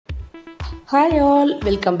Hi all,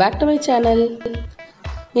 welcome back to my channel.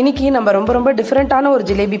 இன்னைக்கு நம்ம ரொம்ப டிஃபரெண்டான ஒரு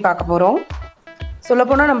ஜிலேபி பார்க்க போறோம்.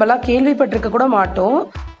 சொல்லப்போனா நம்மலாம் கேள்விப்பட்டிருக்க கூட மாட்டோம்.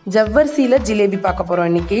 ஜவ்வரிசியில ஜிலேபி பார்க்க போறோம்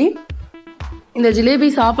இன்னைக்கு. இந்த ஜிலேபி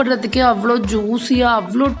சாப்பிடுறதுக்கே அவ்வளோ ஜூஸியா,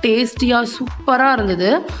 அவ்வளோ டேஸ்டியா, சூப்பரா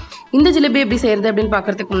இருந்தது. இந்த ஜிலேபி எப்படி செய்யறது அப்படின்னு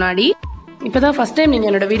பார்க்கறதுக்கு முன்னாடி இப்போதான் ஃபர்ஸ்ட் டைம்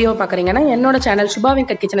நீங்கள் என்னோட வீடியோ பார்க்குறீங்கன்னா என்னோட சேனல் சுபா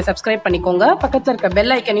வெங்கட் கிச்சனை சப்ஸ்கிரைப் பண்ணிக்கோங்க. பக்கத்தில் இருக்க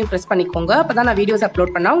பெல் ஐக்கனையும் ப்ரெஸ் பண்ணிக்கோங்க. அப்போ தான் நான் வீடியோஸ்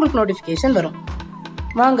அப்லோட் பண்ணால் உங்களுக்கு நோட்டிஃபிகேஷன் வரும்.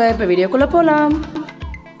 வாங்க இப்போ வீடியோக்குள்ளே போகலாம்.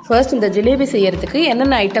 ஃபர்ஸ்ட் இந்த ஜிலேபி செய்யறதுக்கு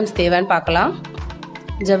என்னென்ன ஐட்டம்ஸ் தேவைன்னு பார்க்கலாம்.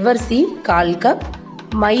 ஜவ்வரிசி 1/4 கப்,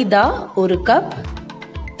 மைதா 1 கப்,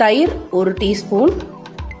 தயிர் 1 டீஸ்பூன்,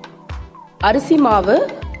 அரிசி மாவு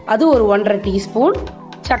அது ஒரு 1.5 டீஸ்பூன்,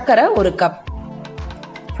 சர்க்கரை 1 கப்.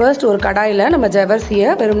 ஃபர்ஸ்ட் ஒரு கடாயில் நம்ம ஜவ்வரிசியை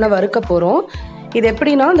வெறும்னா வறுக்க போகிறோம். இது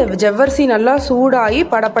எப்படின்னா இந்த ஜவ்வரிசி நல்லா சூடாகி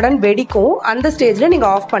படப்படன் வெடிக்கும். அந்த ஸ்டேஜில்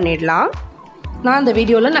நீங்கள் ஆஃப் பண்ணிடலாம். நான் அந்த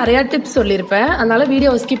வீடியோவில் நிறையா டிப்ஸ் சொல்லியிருப்பேன், அதனால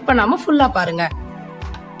வீடியோவை ஸ்கிப் பண்ணாமல் ஃபுல்லாக பாருங்கள்.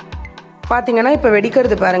 பார்த்தீங்கன்னா இப்போ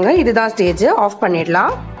வெடிக்கிறது பாருங்கள், இதுதான் ஸ்டேஜ். ஆஃப்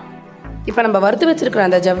பண்ணிடலாம். இப்போ நம்ம வறுத்து வச்சிருக்கிற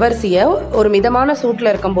அந்த ஜவ்வரிசியை ஒரு மிதமான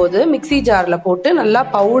சூட்டில் இருக்கும்போது மிக்சி ஜாரில் போட்டு நல்லா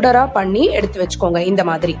பவுடராக பண்ணி எடுத்து வச்சுக்கோங்க. இந்த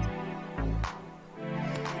மாதிரி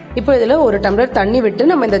இப்போ இதில் 1 டம்ளர் தண்ணி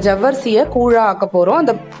விட்டு நம்ம இந்த ஜவ்வரிசியை கூழா ஆக்க போகிறோம்.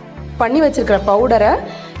 அந்த பண்ணி வச்சிருக்கிற பவுடரை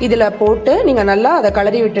இதில் போட்டு நீங்கள் நல்லா அதை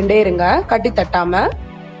கலரி விட்டுட்டே இருங்க, கட்டி தட்டாமல்.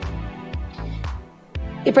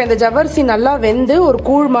 இப்போ இந்த ஜவ்வரிசி நல்லா வெந்து ஒரு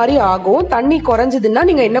கூழ் மாதிரி ஆகும். தண்ணி குறைஞ்சதுன்னா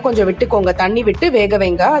நீங்கள் இன்னும் கொஞ்சம் விட்டுக்கோங்க. தண்ணி விட்டு வேக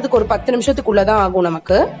வைங்க. அதுக்கு ஒரு 10 நிமிஷத்துக்குள்ளே தான் ஆகும்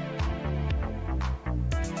நமக்கு.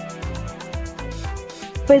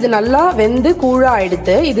 இப்போ இது நல்லா வெந்து கூழா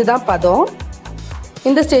ஆயிடுத்து. இதுதான் பதம்.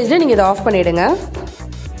 இந்த ஸ்டேஜில் நீங்கள் இதை ஆஃப் பண்ணிவிடுங்க.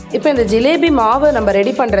 இப்போ இந்த ஜிலேபி மாவு நம்ம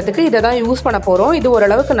ரெடி பண்ணுறதுக்கு இதை தான் யூஸ் பண்ண போகிறோம். இது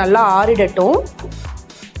ஓரளவுக்கு நல்லா ஆறிடட்டும்.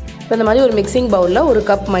 இப்போ இந்த மாதிரி ஒரு மிக்சிங் பவுலில் 1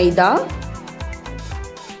 கப் மைதா,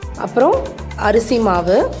 அப்புறம் அரிசி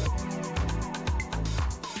மாவு,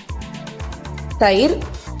 தயிர்,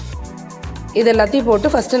 இது எல்லாத்தையும்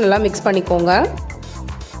போட்டு ஃபஸ்ட்டு நல்லா மிக்ஸ் பண்ணிக்கோங்க.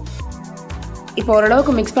 இப்போ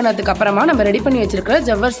ஓரளவுக்கு மிக்ஸ் பண்ணதுக்கு அப்புறமா நம்ம ரெடி பண்ணி வச்சிருக்கிற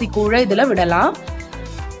ஜவ்வரிசி கூழை இதில் விடலாம்.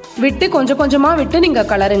 விட்டு கொஞ்சம் கொஞ்சமாக விட்டு நீங்கள்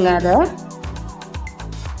கலருங்க அதை.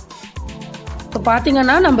 இப்போ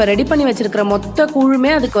பார்த்தீங்கன்னா நம்ம ரெடி பண்ணி வச்சிருக்கிற மொத்த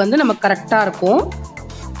கூழுமே அதுக்கு நமக்கு கரெக்டாக இருக்கும்.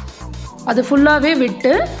 அது ஃபுல்லாகவே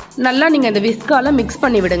விட்டு நல்லா நீங்கள் இந்த விஸ்கால மிக்ஸ்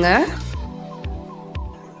பண்ணி விடுங்க.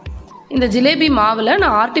 இந்த ஜிலேபி மாவில்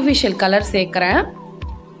நான் ஆர்டிஃபிஷியல் கலர் சேர்க்குறேன்,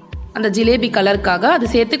 அந்த ஜிலேபி கலருக்காக. அது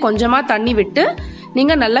சேர்த்து கொஞ்சமாக தண்ணி விட்டு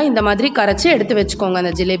நீங்கள் நல்லா இந்த மாதிரி கரைச்சி எடுத்து வச்சுக்கோங்க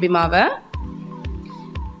அந்த ஜிலேபி மாவை.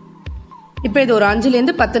 இப்போ இது ஒரு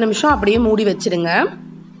 5லேருந்து 10 நிமிஷம் அப்படியே மூடி வச்சிருங்க.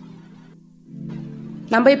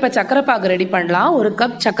 நம்ம இப்போ சக்கரை பாகு ரெடி பண்ணலாம். 1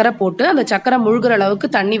 கப் சக்கரை போட்டு அந்த சக்கரை முழுகிற அளவுக்கு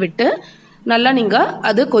தண்ணி விட்டு நல்லா நீங்கள்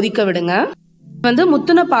அது கொதிக்க விடுங்க.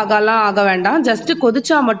 முத்துன பாகாலாம் ஆக வேண்டாம், ஜஸ்ட்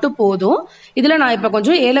கொதிச்சா மட்டும் போதும். இதில் நான் இப்போ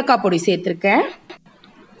கொஞ்சம் ஏலக்காய் பொடி சேர்த்துருக்கேன்.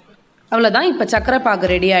 அவ்வளோதான். இப்போ சக்கரை பாகு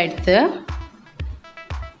ரெடி ஆயிடுத்து.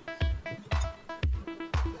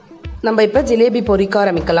 நம்ம இப்போ ஜிலேபி பொரிக்க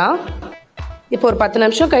ஆரம்பிக்கலாம். இப்போ ஒரு 10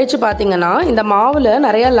 நிமிஷம் கழிச்சு பார்த்தீங்கன்னா இந்த மாவில்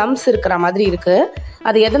நிறையா லம்ஸ் இருக்கிற மாதிரி இருக்குது.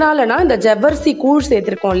 அது எதனாலனா இந்த ஜவ்வரிசி கூழ்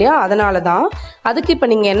சேர்த்துருக்கோம் இல்லையா, அதனால தான். அதுக்கு இப்போ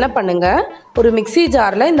நீங்கள் என்ன பண்ணுங்கள், ஒரு மிக்சி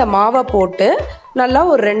ஜாரில் இந்த மாவை போட்டு நல்லா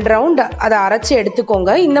ஒரு 2 ரவுண்ட் அதை அரைச்சி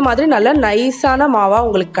எடுத்துக்கோங்க. இந்த மாதிரி நல்லா நைஸான மாவாக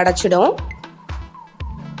உங்களுக்கு கிடச்சிடும்.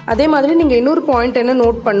 அதே மாதிரி நீங்கள் இன்னொரு பாயிண்ட் என்ன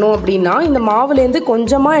நோட் பண்ணும் அப்படின்னா, இந்த மாவுலேருந்து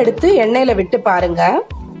கொஞ்சமாக எடுத்து எண்ணெயில் விட்டு பாருங்கள்.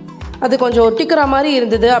 அது கொஞ்சம் ஒட்டிக்கிற மாதிரி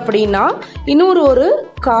இருந்தது அப்படின்னா இன்னொரு ஒரு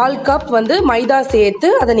 1/4 கப் மைதா சேர்த்து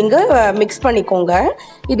அதை நீங்கள் மிக்ஸ் பண்ணிக்கோங்க.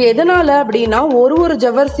 இது எதனால அப்படின்னா ஒரு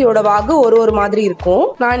ஜவ்வரிசியோட வாகு ஒரு மாதிரி இருக்கும்.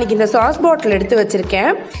 நான் இன்னைக்கு இந்த சாஸ் பாட்டில் எடுத்து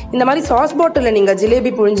வச்சிருக்கேன். இந்த மாதிரி சாஸ் பாட்டிலில் நீங்கள்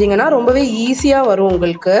ஜிலேபி புழிஞ்சிங்கன்னா ரொம்பவே ஈஸியாக வரும்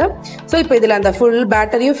உங்களுக்கு. ஸோ இப்போ இதில் அந்த ஃபுல்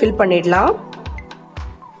பேட்டரியும் ஃபில் பண்ணிடலாம்.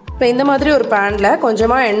 இப்போ இந்த மாதிரி ஒரு பேனில்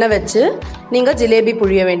கொஞ்சமாக எண்ணெய் வச்சு நீங்கள் ஜிலேபி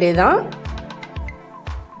புழிய வேண்டியதுதான்.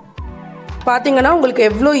 பார்த்தீங்கன்னா உங்களுக்கு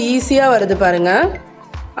எவ்வளோ ஈஸியாக வருது பாருங்கள்.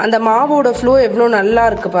 அந்த மாவோட ஃப்ளோ எவ்வளோ நல்லா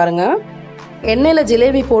இருக்குது பாருங்கள். எண்ணெயில்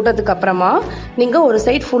ஜிலேபி போட்டதுக்கு அப்புறமா நீங்கள் ஒரு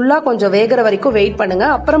சைட் ஃபுல்லாக கொஞ்சம் வேகிற வரைக்கும் வெயிட்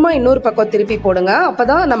பண்ணுங்கள். அப்புறமா இன்னொரு பக்கம் திருப்பி போடுங்க. அப்போ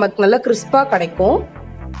தான் நமக்கு நல்லா கிறிஸ்பாக கிடைக்கும்.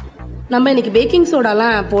 நம்ம இன்னைக்கு பேக்கிங்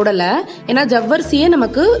சோடாலாம் போடலை, ஏன்னா ஜவ்வரிசியே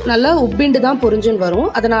நமக்கு நல்லா உப்பிண்டு தான் பொரிஞ்சுன்னு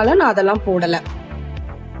வரும். அதனால நான் அதெல்லாம் போடலை.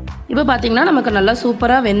 இப்போ பார்த்தீங்கன்னா நமக்கு நல்லா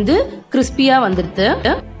சூப்பராக வெந்து கிறிஸ்பியாக வந்துடுது.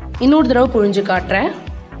 இன்னொரு தடவை புழிஞ்சு காட்டுறேன்.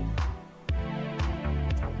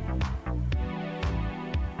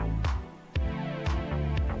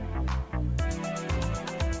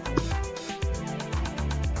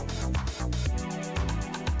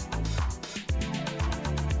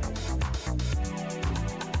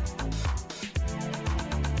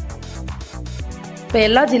 இப்போ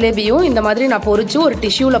எல்லா ஜிலேபியும் இந்த மாதிரி நான் பொரிச்சு ஒரு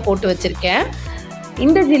டிஷ்யூவில் போட்டு வச்சுருக்கேன்.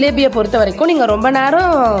 இந்த ஜிலேபியை பொறுத்த வரைக்கும் நீங்கள் ரொம்ப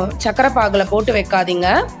நேரம் சக்கரை பாகில் போட்டு வைக்காதீங்க.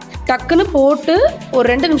 டக்குன்னு போட்டு ஒரு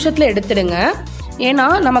 2 நிமிஷத்தில் எடுத்துடுங்க. ஏன்னா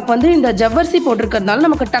நமக்கு வந்து இந்த ஜவ்வரிசி போட்டிருக்கிறதுனால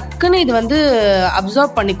நமக்கு டக்குன்னு இது வந்து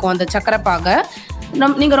அப்சார்ப் பண்ணிக்கும் அந்த சக்கரை பாகை.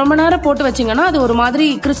 நீங்கள் ரொம்ப நேரம் போட்டு வச்சிங்கன்னா அது ஒரு மாதிரி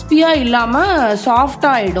கிறிஸ்பியாக இல்லாமல்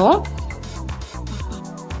சாஃப்டாக ஆகிடும்.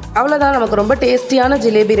 அவ்வளோதான், நமக்கு ரொம்ப டேஸ்டியான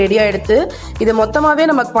ஜிலேபி ரெடி ஆகிடுது. இது மொத்தமாகவே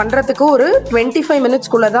நமக்கு பண்ணுறதுக்கு ஒரு 25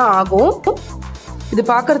 மினிட்ஸ்க்குள்ளே தான் ஆகும். இது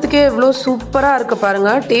பார்க்குறதுக்கே எவ்வளோ சூப்பராக இருக்குது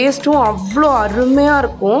பாருங்கள். டேஸ்ட்டும் அவ்வளோ அருமையாக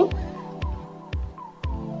இருக்கும்.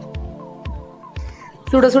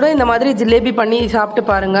 சுட சுட இந்த மாதிரி ஜிலேபி பண்ணி சாப்பிட்டு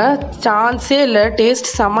பாருங்கள், சான்ஸே இல்லை, டேஸ்ட்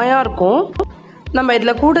செமையாக இருக்கும். நம்ம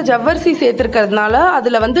இதில் கூட ஜவ்வரிசி சேர்த்துருக்கிறதுனால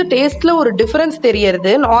அதில் வந்து டேஸ்ட்டில் ஒரு டிஃப்ரென்ஸ்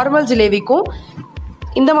தெரியறது நார்மல் ஜிலேபிக்கும்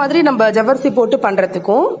இந்த மாதிரி நம்ம ஜவ்வரிசி போட்டு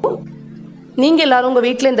பண்ணுறதுக்கும். நீங்கள் எல்லாரும் உங்கள்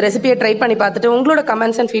வீட்டில் இந்த ரெசிபியை ட்ரை பண்ணி பார்த்துட்டு உங்களோட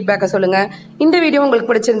கமெண்ட்ஸ் அண்ட் ஃபீட்பேக்கை சொல்லுங்கள். இந்த வீடியோ உங்களுக்கு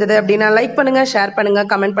பிடிச்சிருந்தது அப்படின்னா லைக் பண்ணுங்கள், ஷேர் பண்ணுங்கள்,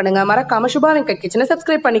 கமெண்ட் பண்ணுங்கள். மறக்காமல் சுபா வெங்கட் கிச்சனை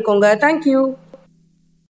சப்ஸ்கிரைப் பண்ணிக்கோங்க. தேங்க்யூ.